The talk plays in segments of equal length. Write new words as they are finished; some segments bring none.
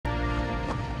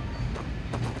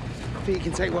I think you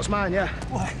can take what's mine, yeah?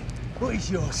 What? What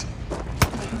is yours?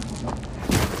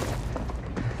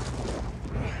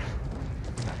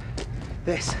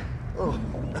 This. Oh,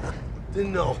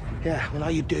 didn't know. Yeah, well, now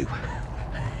you do.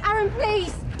 Aaron,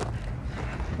 please!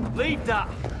 Leave that.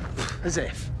 As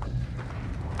if.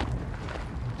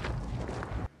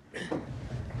 I'm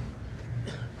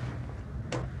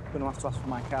gonna have to ask for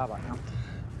my car back now.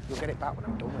 You'll get it back when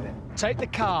I'm done with it. Take the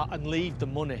car and leave the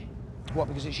money. What,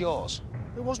 because it's yours?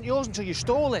 It wasn't yours until you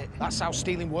stole it. That's how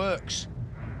stealing works.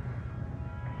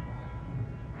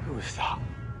 Who is that?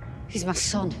 He's my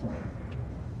son.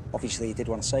 Obviously, you did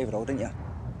want to save her, though, didn't you?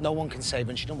 No one can save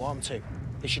her and she don't want to.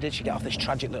 If she did, she'd get off this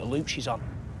tragic little loop she's on.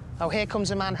 Oh, here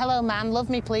comes a man. Hello, man. Love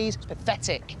me, please. It's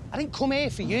pathetic. I didn't come here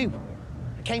for you.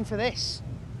 I came for this.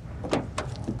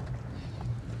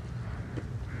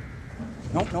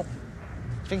 No. You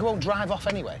think I won't drive off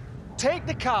anyway? Take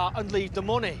the car and leave the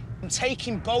money. I'm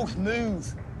taking both.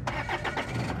 Move.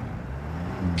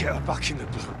 Get her back in the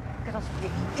blue. Get off me!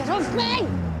 Get off me!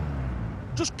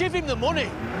 Just give him the money.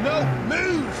 No,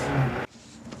 move!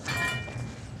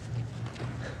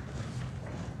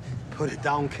 Put it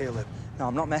down, Caleb. No,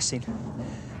 I'm not messing.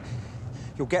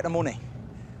 You'll get the money.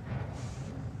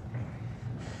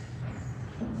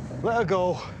 Let her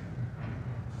go.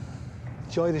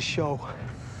 Enjoy the show.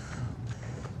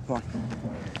 Come on.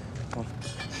 Come on.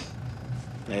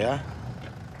 Yeah?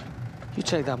 You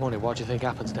take that money, what do you think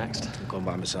happens next? I'm going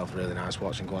to buy myself a really nice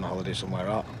watch and go on a holiday somewhere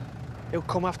hot. He'll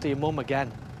come after your mum again.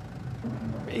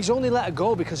 He's only let her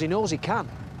go because he knows he can.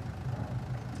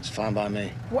 It's fine by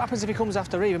me. What happens if he comes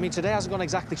after Eve? I mean, today hasn't gone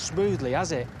exactly smoothly,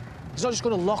 has it? He's not just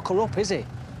going to lock her up, is he?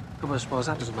 Well, I suppose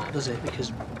that doesn't matter, does it?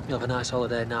 Because you'll have a nice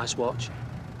holiday, nice watch,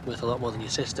 worth a lot more than your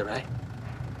sister, eh?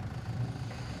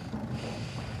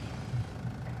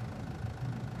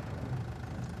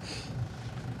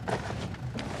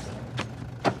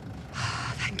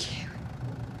 Thank you.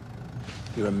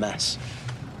 You're a mess.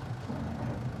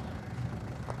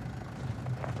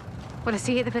 Will I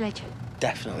see you at the village?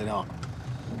 Definitely not.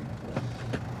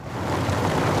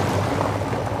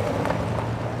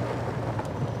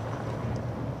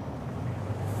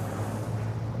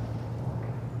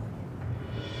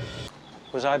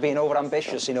 Was I being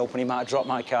overambitious in hoping he might have dropped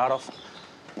my car off?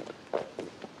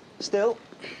 Still,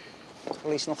 at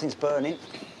least nothing's burning.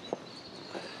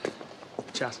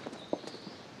 Chaz.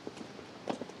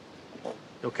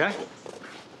 You OK?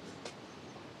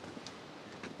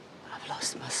 I've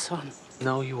lost my son.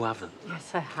 No, you haven't.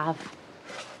 Yes, I have.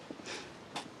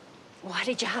 Why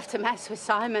did you have to mess with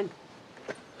Simon?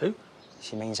 Who?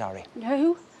 She means Harry.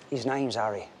 No. His name's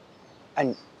Harry.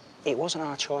 And it wasn't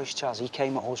our choice, Chaz. He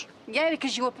came at us. Yeah,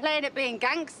 because you were playing at being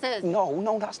gangsters.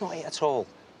 No, that's not it at all.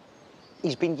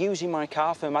 He's been using my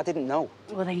car for him. I didn't know.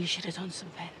 Well, then you should have done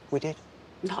something. We did.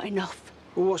 Not enough.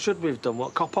 Well, what should we have done?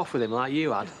 What, cop off with him like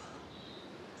you had?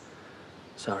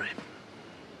 Sorry.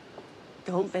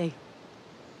 Don't be.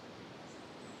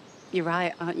 You're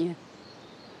right, aren't you?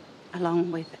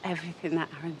 Along with everything that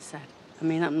Aaron said. I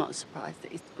mean, I'm not surprised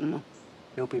that he's done that.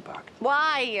 He'll be back.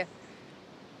 Why?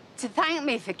 To thank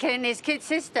me for killing his kid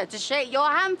sister, to shake your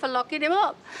hand for locking him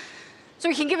up, so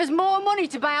he can give us more money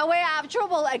to buy our way out of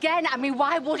trouble again. I mean,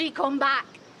 why would he come back?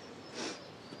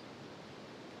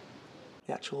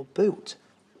 The actual boot?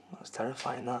 That's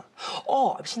terrifying, that.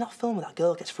 Oh, have you seen that film where that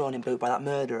girl gets thrown in boot by that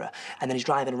murderer and then he's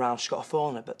driving around, she's got a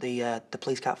phone her, but the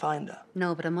police can't find her?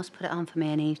 No, but I must put it on for me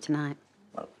and Eve tonight.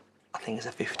 Well, I think it's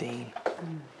a 15.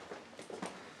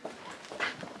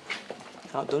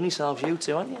 Outdone yourselves, you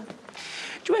two, haven't you?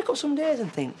 Do you wake up some days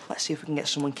and think, let's see if we can get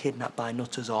someone kidnapped by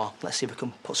nutters, or let's see if we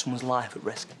can put someone's life at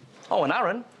risk? Oh, and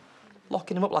Aaron,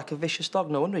 locking him up like a vicious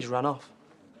dog, no wonder he's ran off.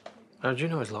 How do you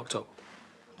know he's locked up?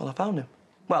 Well, I found him.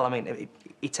 Well, I mean,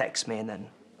 he texts me and then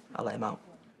I let him out.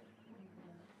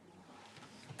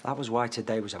 That was why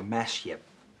today was a mess, you...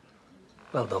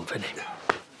 Well done, Vinny.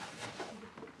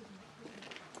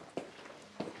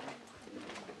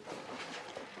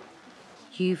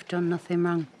 You've done nothing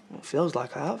wrong. It feels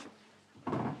like I have.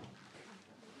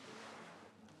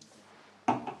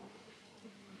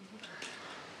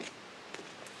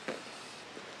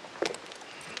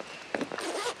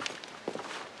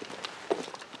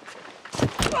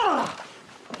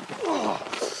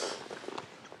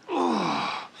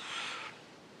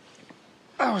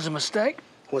 That was a mistake.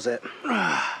 Was it?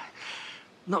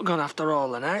 Not gone after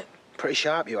all, then, eh? Pretty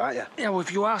sharp, you, aren't you? Yeah, well,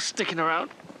 if you are sticking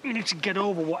around, you need to get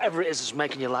over whatever it is that's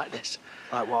making you like this.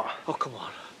 Like what? Oh, come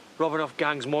on. Robbing off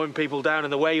gangs, mowing people down,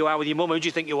 and the way you are with your mum, who do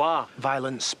you think you are?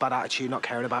 Violence, bad attitude, not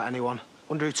caring about anyone.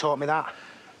 Wonder who taught me that?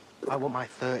 I want my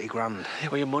 30 grand. Yeah,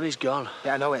 well, your money's gone.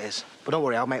 Yeah, I know it is. But don't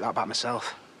worry, I'll make that back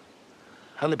myself.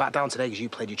 I only backed down today because you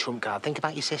played your trump card. Think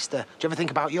about your sister. Do you ever think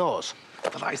about yours?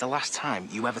 But that is the last time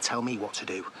you ever tell me what to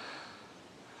do.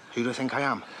 Who do you think I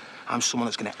am? I'm someone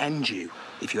that's going to end you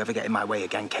if you ever get in my way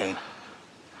again, Kane.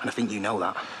 And I think you know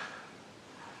that.